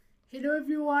Hello,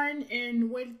 everyone, and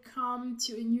welcome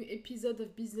to a new episode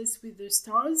of Business with the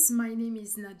Stars. My name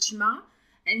is Najma,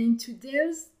 and in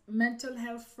today's Mental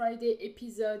Health Friday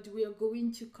episode, we are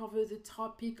going to cover the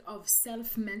topic of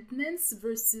self maintenance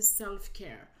versus self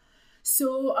care.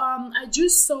 I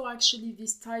just saw actually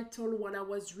this title when I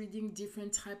was reading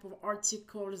different type of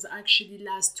articles actually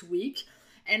last week,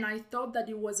 and I thought that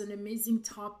it was an amazing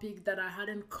topic that I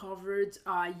hadn't covered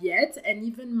yet, and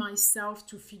even myself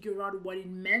to figure out what it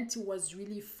meant. It was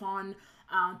really fun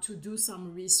to do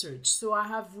some research. So I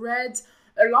have read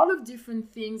a lot of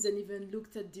different things and even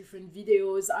looked at different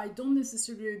videos. I don't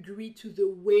necessarily agree to the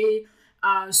way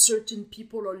certain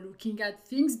people are looking at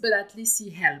things, but at least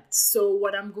it helped. So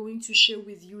what I'm going to share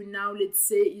with you now, let's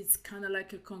say, is kind of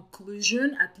like a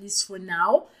conclusion, at least for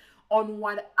now, on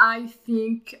what I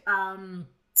think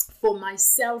for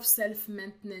myself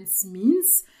self-maintenance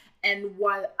means and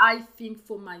what I think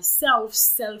for myself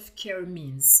self-care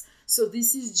means. So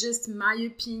this is just my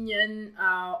opinion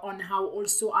on how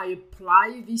also I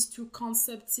apply these two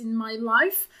concepts in my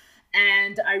life.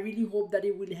 And I really hope that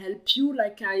it will help you.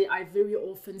 Like I very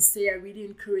often say, I really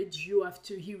encourage you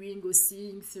after hearing or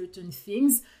seeing certain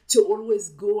things to always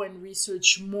go and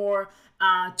research more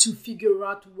to figure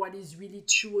out what is really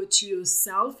true to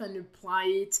yourself and apply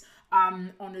it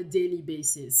on a daily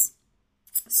basis.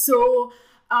 So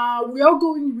we are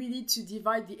going really to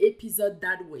divide the episode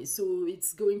that way. So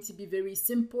it's going to be very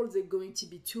simple. They're going to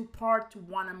be two parts.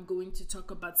 One, I'm going to talk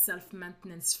about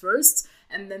self-maintenance first,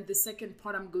 and then the second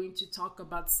part, I'm going to talk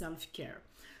about self-care.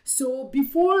 So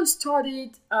before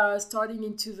starting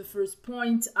into the first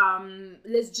point,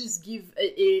 let's just give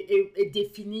a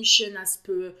definition as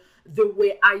per the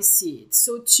way I see it.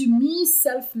 So to me,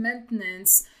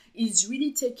 self-maintenance is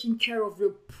really taking care of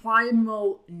your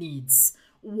primal needs,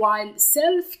 while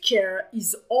self-care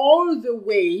is all the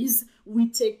ways we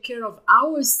take care of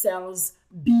ourselves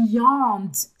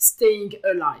beyond staying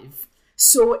alive.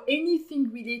 So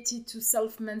anything related to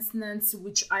self-maintenance,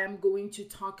 which I am going to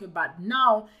talk about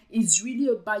now, is really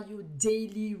about your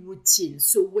daily routine.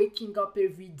 So waking up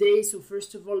every day. So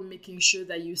first of all, making sure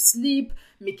that you sleep,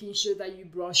 making sure that you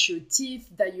brush your teeth,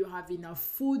 that you have enough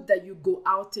food, that you go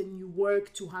out and you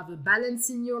work to have a balance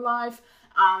in your life,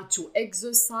 to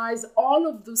exercise. All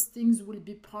of those things will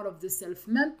be part of the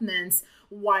self-maintenance,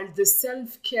 while the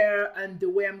self-care, and the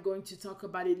way I'm going to talk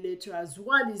about it later as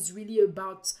well, is really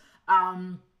about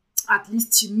at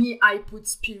least to me, I put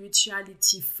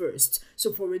spirituality first.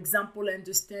 So for example,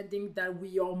 understanding that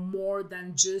we are more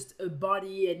than just a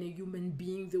body and a human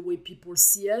being the way people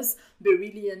see us, but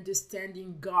really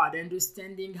understanding God,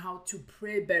 understanding how to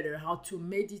pray better, how to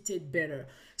meditate better.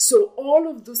 So all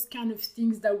of those kind of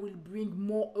things that will bring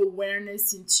more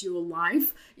awareness into your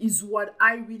life is what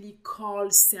I really call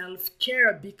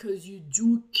self-care, because you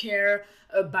do care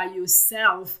about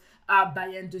yourself.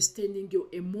 By understanding your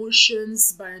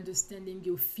emotions, by understanding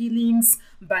your feelings,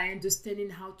 by understanding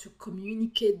how to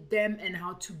communicate them and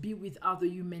how to be with other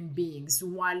human beings.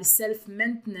 While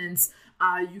self-maintenance,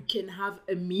 you can have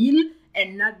a meal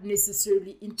and not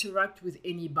necessarily interact with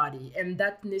anybody. And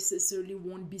that necessarily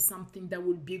won't be something that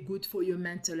will be good for your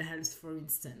mental health, for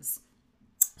instance.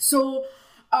 So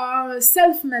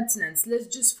self-maintenance, let's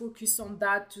just focus on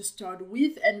that to start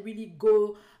with and really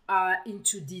go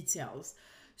into details.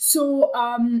 So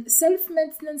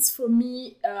self-maintenance for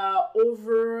me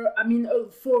for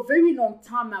a very long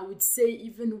time, I would say,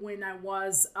 even when I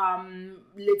was,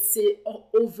 let's say,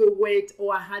 overweight,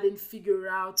 or I hadn't figured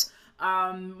out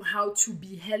how to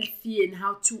be healthy and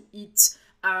how to eat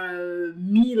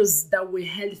meals that were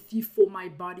healthy for my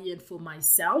body and for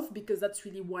myself, because that's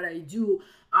really what I do.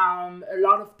 A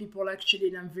lot of people actually,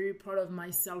 and I'm very proud of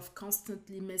myself,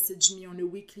 constantly message me on a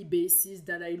weekly basis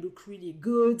that I look really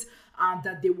good,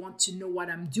 that they want to know what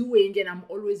I'm doing. And I'm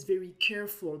always very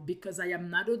careful, because I am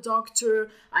not a doctor,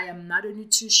 I am not a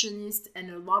nutritionist, and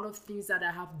a lot of things that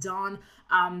I have done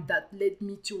that led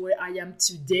me to where I am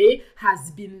today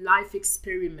has been life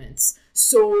experiments.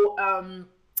 So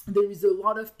there is a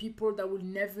lot of people that will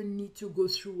never need to go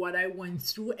through what I went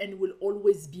through and will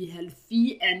always be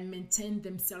healthy and maintain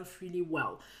themselves really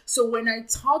well. So when I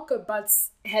talk about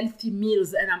healthy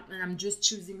meals, and I'm just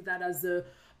choosing that as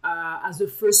a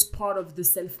first part of the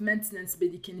self-maintenance, but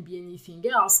it can be anything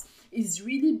else, is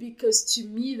really because to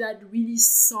me that really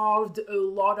solved a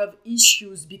lot of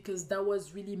issues, because that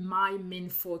was really my main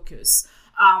focus.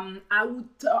 I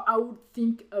would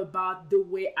think about the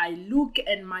way I look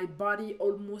and my body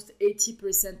almost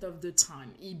 80% of the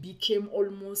time. It became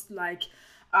almost like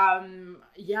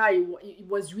it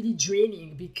was really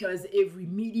draining because every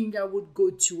meeting I would go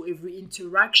to, every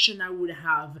interaction I would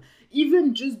have,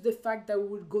 even just the fact that we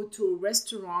would go to a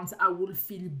restaurant, I would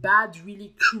feel bad,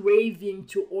 really craving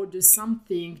to order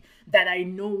something that I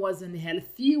know wasn't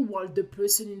healthy, while the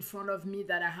person in front of me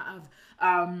that I have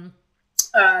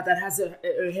that has a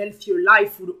healthier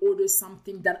life would order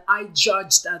something that I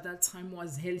judged at that time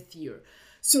was healthier.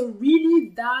 So really,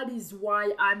 that is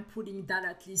why I'm putting that,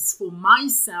 at least for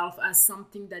myself, as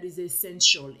something that is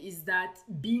essential, is that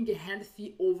being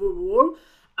healthy overall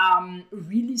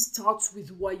really starts with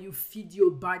what you feed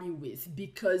your body with,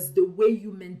 because the way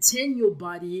you maintain your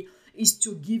body is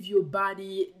to give your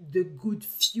body the good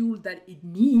fuel that it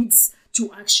needs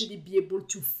to actually be able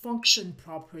to function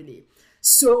properly.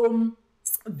 So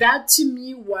that to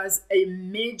me was a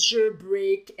major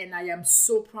break, and I am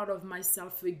so proud of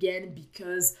myself again,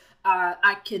 because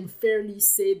I can fairly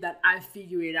say that I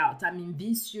figured it out. I mean,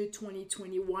 this year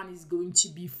 2021 is going to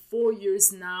be 4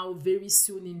 years now, very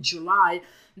soon in July,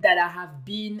 that I have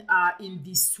been in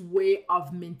this way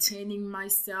of maintaining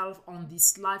myself on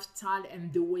this lifestyle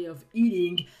and the way of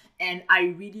eating, and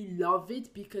I really love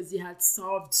it because it has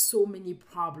solved so many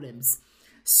problems.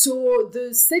 So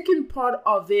the second part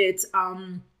of it,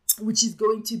 which is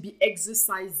going to be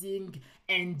exercising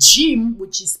and gym,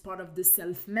 which is part of the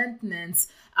self-maintenance,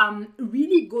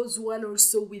 really goes well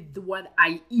also with what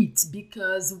I eat,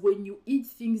 because when you eat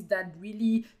things that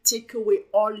really take away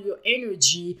all your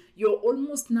energy, you're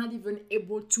almost not even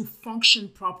able to function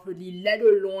properly, let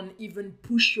alone even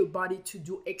push your body to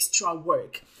do extra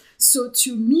work. So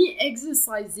to me,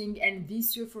 exercising, and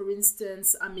this year, for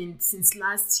instance, I mean, since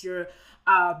last year,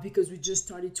 because we just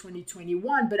started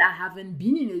 2021, but I haven't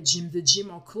been in a gym. The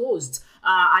gym are closed.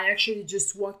 I actually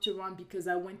just walked around because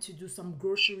I went to do some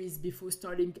groceries before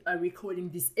starting recording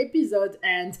this episode,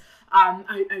 and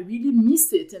I really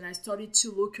miss it. And I started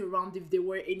to look around if there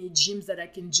were any gyms that I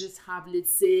can just have,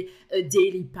 let's say, a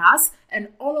daily pass, and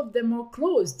all of them are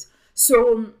closed.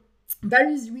 So that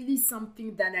is really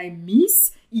something that I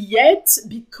miss. Yet,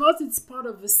 because it's part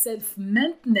of a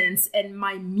self-maintenance and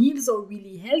my meals are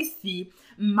really healthy,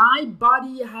 my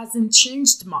body hasn't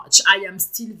changed much. I am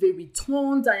still very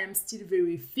toned. I am still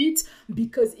very fit,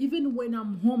 because even when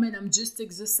I'm home and I'm just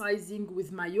exercising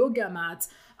with my yoga mat,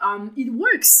 it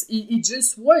works. It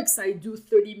just works. I do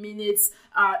 30 minutes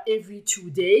every 2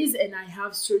 days, and I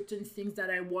have certain things that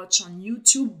I watch on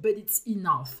YouTube, but it's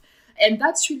enough. And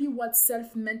that's really what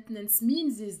self-maintenance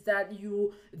means, is that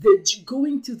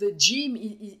going to the gym,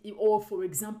 or for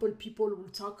example, people will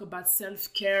talk about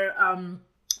self-care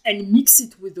and mix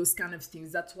it with those kind of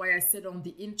things. That's why I said on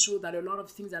the intro that a lot of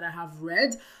things that I have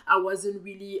read, I wasn't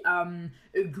really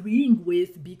agreeing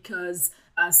with, because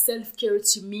self-care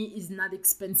to me is not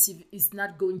expensive. It's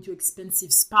not going to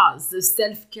expensive spas. The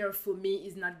self-care for me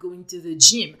is not going to the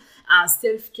gym.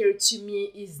 Self-care to me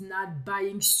is not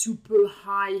buying super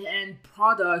high-end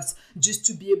products just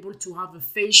to be able to have a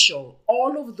facial.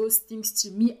 All of those things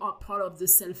to me are part of the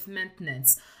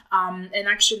self-maintenance. And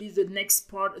actually the next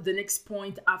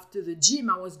point after the gym,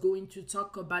 I was going to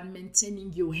talk about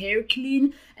maintaining your hair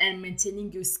clean and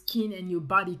maintaining your skin and your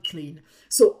body clean.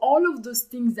 So all of those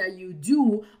things that you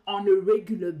do on a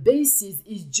regular basis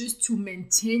is just to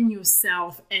maintain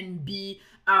yourself and be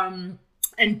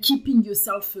and keeping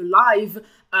yourself alive.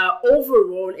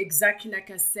 Overall, exactly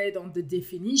like I said on the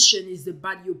definition, is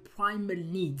about your primal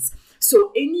needs.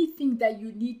 So anything that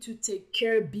you need to take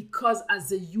care, because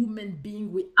as a human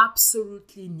being we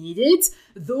absolutely need it,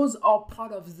 those are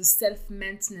part of the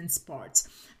self-maintenance part.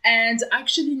 And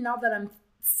actually, now that I'm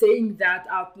saying that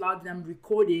out loud and I'm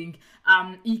recording,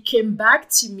 it came back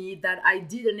to me that I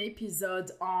did an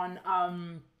episode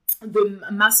on the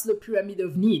Maslow pyramid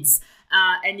of needs.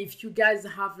 And if you guys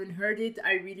haven't heard it,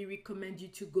 I really recommend you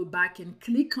to go back and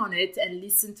click on it and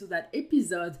listen to that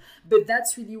episode. But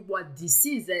that's really what this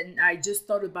is. And I just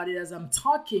thought about it as I'm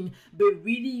talking. But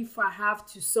really, if I have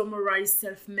to summarize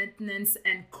self-maintenance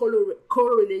and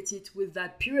correlate it with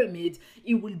that pyramid,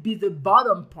 it will be the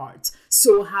bottom part.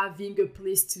 So having a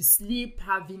place to sleep,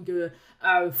 having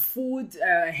food,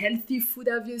 healthy food,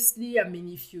 obviously, I mean,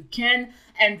 if you can,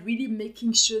 and really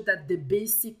making sure that the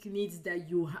basic needs that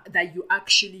you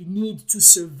actually need to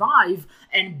survive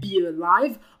and be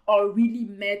alive are really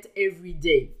met every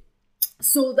day.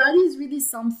 So that is really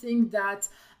something that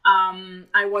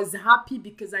I was happy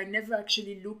because I never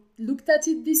actually looked at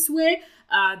it this way.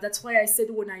 That's why I said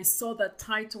when I saw that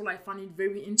title, I found it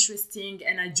very interesting,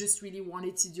 and I just really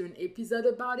wanted to do an episode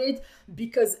about it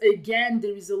because, again,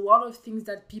 there is a lot of things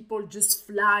that people just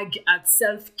flag at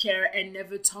self-care and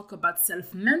never talk about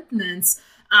self-maintenance.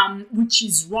 Which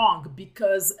is wrong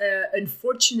because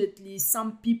unfortunately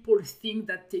some people think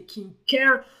that taking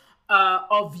care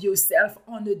of yourself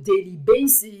on a daily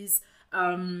basis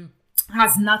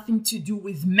has nothing to do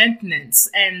with maintenance,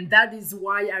 and that is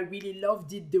why I really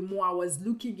loved it the more I was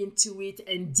looking into it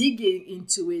and digging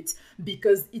into it,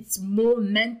 because it's more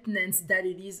maintenance than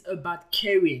it is about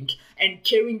caring, and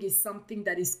caring is something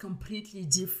that is completely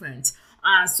different.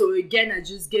 So again, I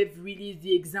just gave really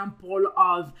the example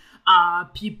of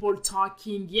people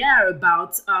talking,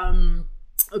 about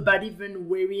even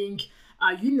wearing,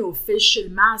 facial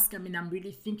mask. I mean, I'm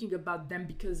really thinking about them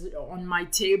because on my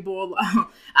table,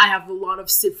 I have a lot of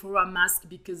Sephora masks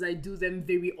because I do them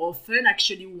very often.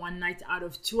 Actually, one night out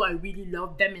of two, I really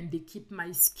love them and they keep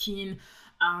my skin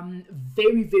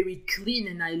very, very clean,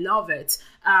 and I love it.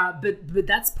 But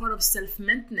that's part of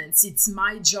self-maintenance. It's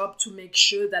my job to make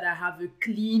sure that I have a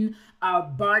clean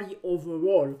body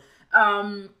overall.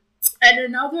 And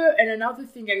another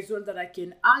thing as well that I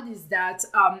can add is that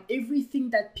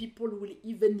everything that people will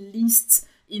even list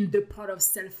in the part of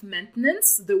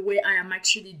self-maintenance, the way I am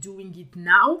actually doing it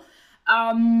now,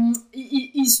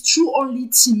 it is true only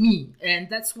to me. And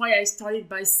that's why I started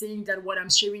by saying that what I'm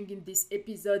sharing in this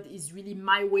episode is really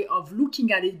my way of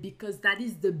looking at it, because that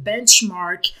is the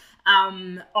benchmark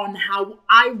on how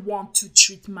I want to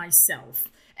treat myself.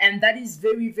 And that is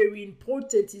very, very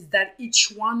important, is that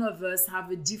each one of us have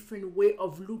a different way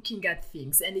of looking at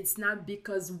things. And it's not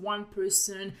because one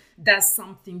person does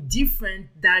something different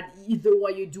that either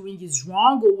what you're doing is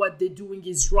wrong or what they're doing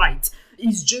is right.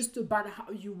 It's just about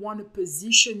how you want to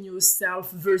position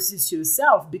yourself versus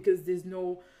yourself, because there's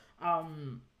no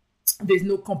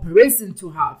comparison to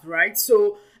have, right?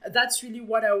 So that's really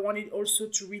what I wanted also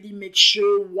to really make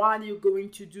sure while you're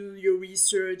going to do your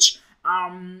research,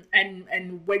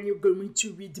 and when you're going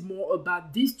to read more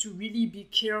about this, to really be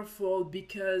careful,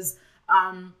 because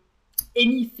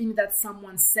anything that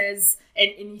someone says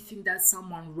and anything that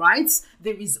someone writes,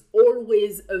 there is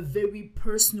always a very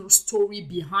personal story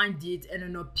behind it and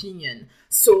an opinion.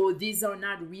 So these are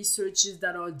not researches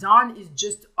that are done, it's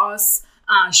just us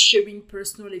sharing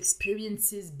personal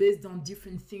experiences based on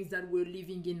different things that we're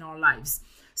living in our lives.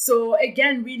 So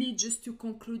again, really just to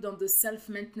conclude on the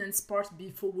self-maintenance part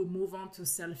before we move on to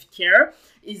self-care,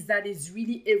 is that it's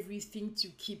really everything to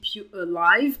keep you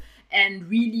alive. And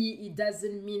really, it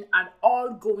doesn't mean at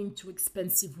all going to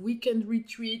expensive weekend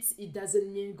retreats. It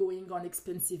doesn't mean going on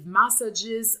expensive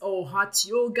massages or hot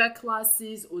yoga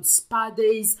classes or spa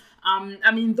days.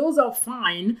 I mean, those are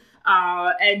fine.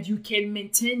 And you can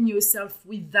maintain yourself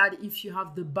with that if you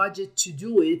have the budget to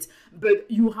do it.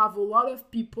 But you have a lot of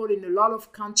people in a lot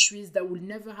of countries that will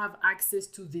never have access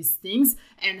to these things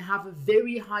and have a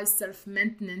very high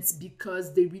self-maintenance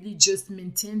because they really just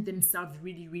maintain themselves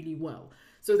really, really well.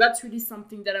 So that's really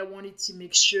something that I wanted to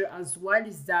make sure as well,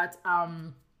 is that,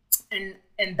 and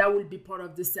that will be part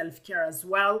of the self-care as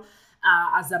well.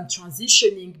 As I'm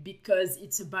transitioning, because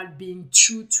it's about being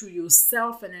true to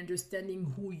yourself and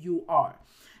understanding who you are.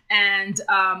 And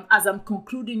as I'm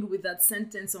concluding with that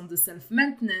sentence on the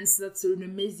self-maintenance, that's an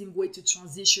amazing way to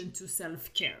transition to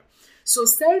self-care. So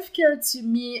self-care to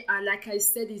me, like I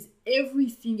said, is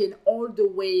everything in all the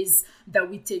ways that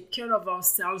we take care of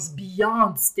ourselves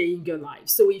beyond staying alive.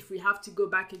 So if we have to go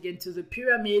back again to the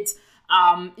pyramid,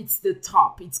 it's the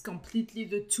top. It's completely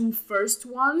the two first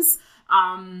ones.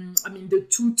 The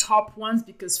two top ones,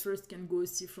 because first can go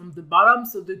see from the bottom.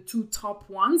 So the two top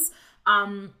ones,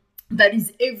 that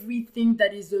is everything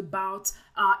that is about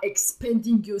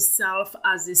expanding yourself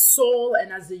as a soul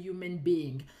and as a human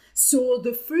being. So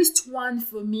the first one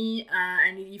for me,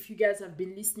 and if you guys have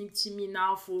been listening to me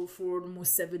now for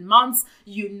almost 7 months,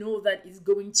 you know that it's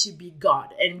going to be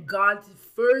God, and God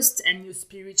first, and your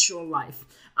spiritual life.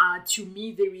 To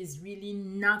me, there is really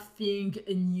nothing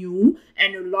new,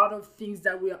 and a lot of things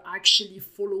that we are actually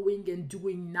following and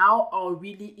doing now are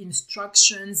really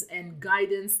instructions and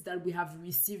guidance that we have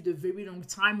received a very long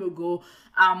time ago,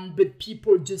 but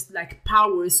people just like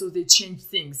power, so they change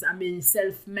things. I mean,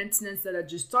 self-maintenance that I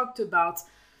just talked about,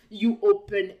 you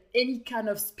open any kind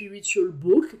of spiritual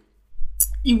book,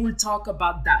 He will talk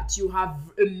about that. You have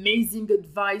amazing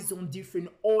advice on different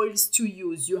oils to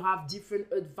use. You have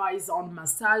different advice on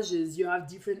massages. You have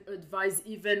different advice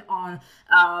even on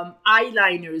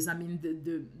eyeliners. I mean,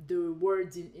 the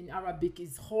word in Arabic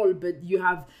is hol, but you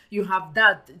have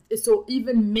that. So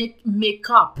even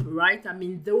makeup, right? I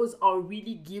mean, those are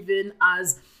really given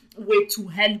as way to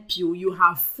help you. You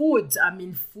have food. I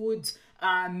mean, food.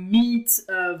 Meat,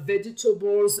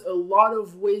 vegetables, a lot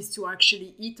of ways to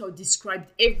actually eat are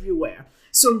described everywhere.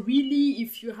 So really,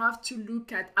 if you have to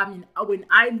look at, I mean, when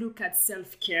I look at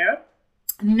self-care,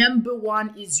 number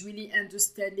one is really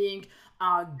understanding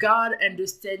God,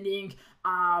 understanding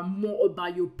more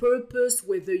about your purpose,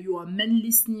 whether you are man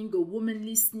listening or woman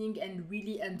listening, and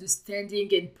really understanding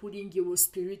and putting your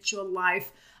spiritual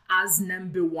life as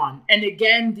number one. And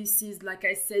again, this is, like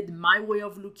I said, my way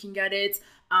of looking at it.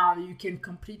 You can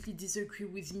completely disagree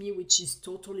with me, which is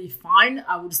totally fine.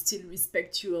 I will still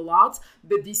respect you a lot,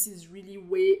 but this is really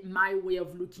my way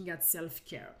of looking at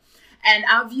self-care. And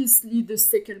obviously, the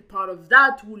second part of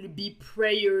that will be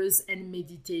prayers and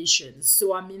meditation.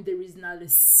 So, I mean, there is not a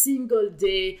single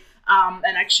day,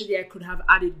 and actually I could have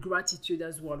added gratitude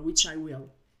as well, which I will.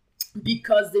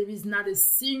 Because there is not a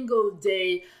single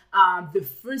day, the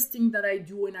first thing that I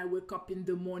do when I wake up in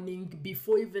the morning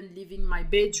before even leaving my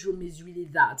bedroom is really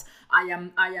that. I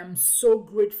am so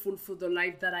grateful for the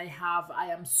life that I have. I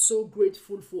am so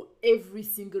grateful for every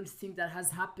single thing that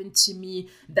has happened to me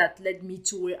that led me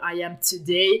to where I am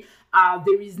today.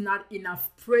 There is not enough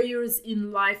prayers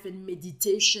in life and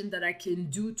meditation that I can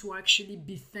do to actually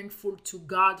be thankful to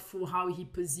God for how He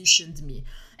positioned me.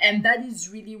 And that is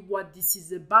really what this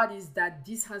is about, is that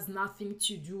this has nothing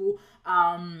to do,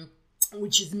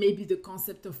 which is maybe the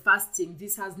concept of fasting.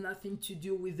 This has nothing to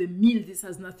do with a meal. This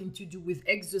has nothing to do with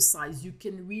exercise. You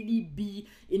can really be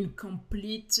in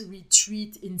complete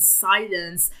retreat in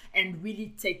silence and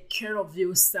really take care of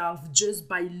yourself just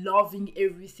by loving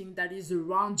everything that is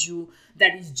around you,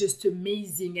 that is just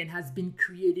amazing and has been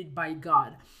created by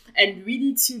God. And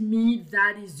really, to me,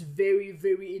 that is very,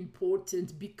 very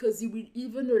important, because it will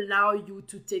even allow you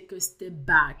to take a step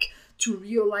back, to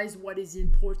realize what is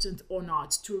important or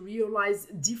not, to realize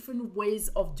different ways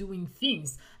of doing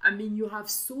things. I mean, you have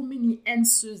so many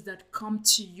answers that come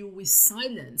to you with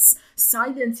silence.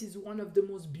 Silence is one of the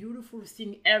most beautiful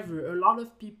things ever. A lot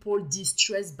of people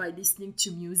de-stress by listening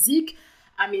to music.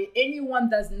 I mean, anyone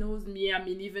that knows me, I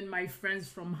mean, even my friends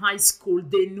from high school,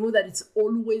 they know that it's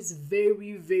always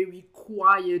very, very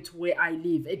quiet where I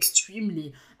live,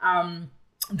 extremely.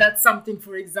 That's something,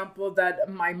 for example, that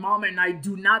my mom and I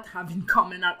do not have in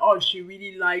common at all. She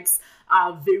really likes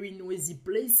very noisy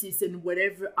places, and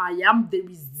wherever I am, there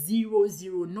is zero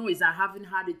noise. I haven't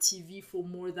had a TV for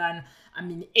more than,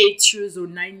 8 years or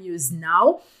 9 years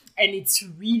now. And it's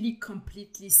really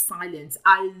completely silent.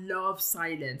 I love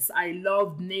silence. I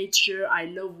love nature. I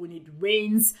love when it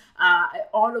rains.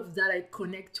 All of that I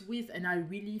connect with, and I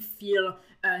really feel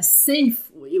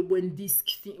safe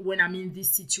when I'm in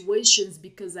these situations,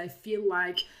 because I feel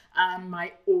like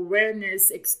my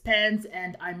awareness expands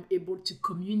and I'm able to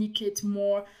communicate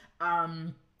more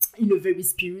in a very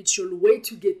spiritual way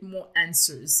to get more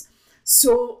answers.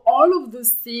 So all of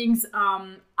those things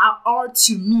are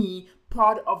to me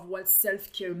part of what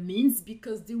self-care means,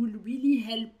 because they will really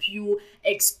help you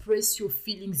express your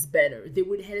feelings better. They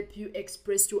will help you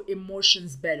express your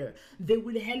emotions better. They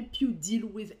will help you deal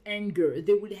with anger.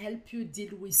 They will help you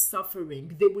deal with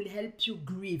suffering. They will help you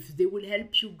grieve. They will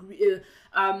help you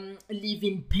live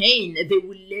in pain.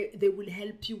 They will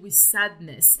help you with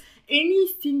sadness.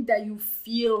 Anything that you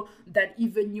feel that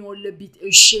even you're a little bit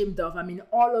ashamed of. I mean,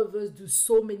 all of us do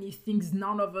so many things.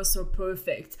 None of us are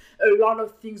perfect. A lot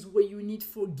of things where you need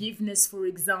forgiveness, for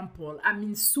example. I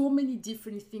mean, so many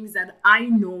different things that I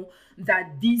know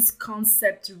that this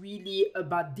concept really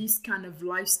about this kind of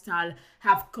lifestyle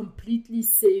have completely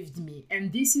saved me.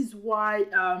 And this is why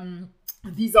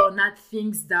these are not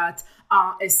things that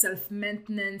a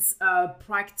self-maintenance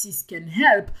practice can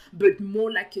help, but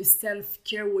more like a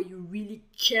self-care where you really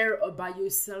care about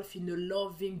yourself in a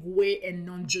loving way and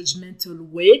non-judgmental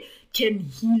way can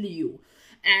heal you.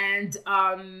 And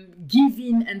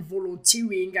giving and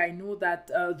volunteering, I know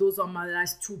that those are my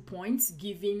last 2 points.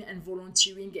 Giving and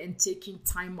volunteering and taking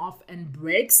time off and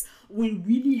breaks will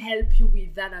really help you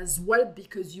with that as well,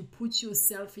 because you put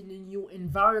yourself in a new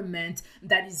environment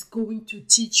that is going to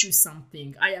teach you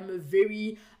something. I am a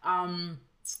very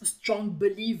strong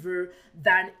believer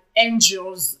that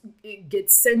angels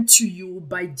get sent to you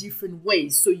by different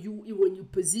ways. So when you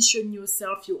position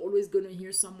yourself, you're always going to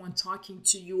hear someone talking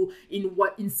to you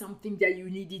in something that you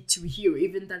needed to hear,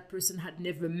 even that person had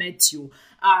never met you.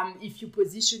 If you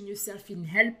position yourself in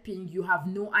helping, you have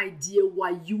no idea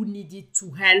why you needed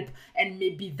to help, and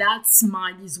maybe that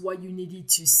smile is what you needed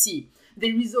to see.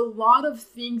 There is a lot of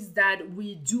things that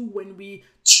we do when we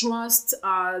trust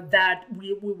that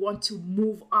we want to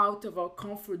move out of our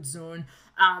comfort zone,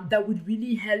 that would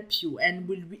really help you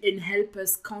and help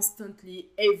us constantly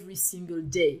every single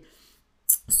day.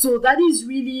 So that is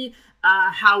really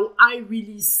how I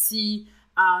really see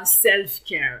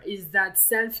self-care. Is that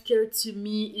self-care to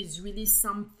me is really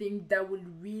something that will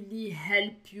really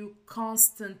help you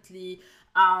constantly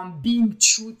being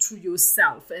true to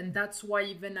yourself. And that's why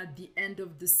even at the end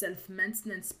of the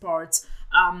self-maintenance part,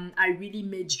 I really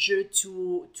made sure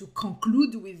to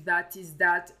conclude with that, is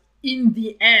that in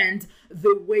the end,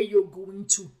 the way you're going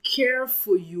to care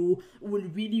for you will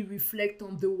really reflect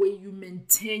on the way you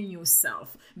maintain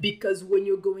yourself. Because when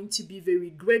you're going to be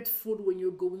very grateful, when you're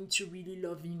going to really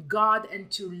love in God and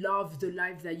to love the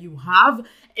life that you have,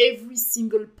 every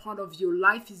single part of your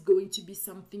life is going to be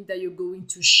something that you're going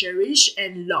to cherish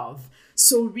and love.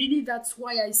 So really, that's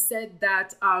why I said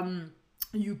that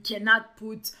you cannot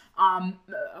put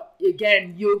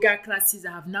again, yoga classes,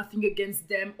 I have nothing against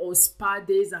them, or spa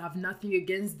days, I have nothing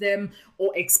against them,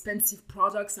 or expensive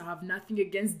products, I have nothing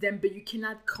against them, but you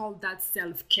cannot call that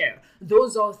self-care.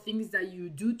 Those are things that you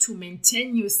do to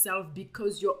maintain yourself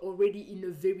because you're already in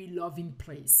a very loving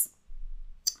place.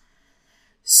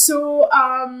 So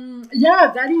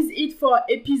that is it for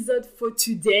episode for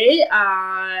today.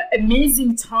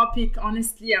 Amazing topic.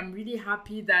 Honestly, I'm really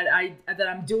happy that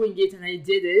I'm doing it and I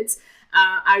did it.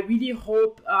 I really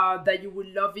hope that you will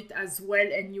love it as well,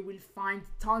 and you will find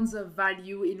tons of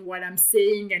value in what I'm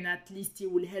saying, and at least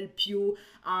it will help you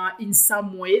in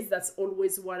some ways. That's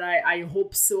always what I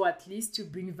hope so, at least to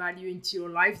bring value into your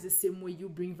life the same way you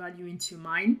bring value into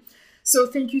mine. So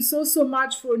thank you so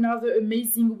much for another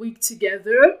amazing week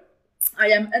together. I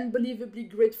am unbelievably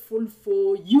grateful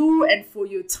for you and for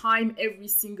your time every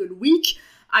single week.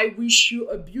 I wish you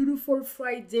a beautiful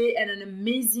Friday and an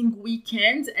amazing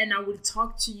weekend, and I will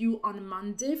talk to you on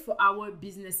Monday for our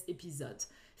business episode.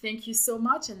 Thank you so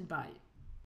much, and bye.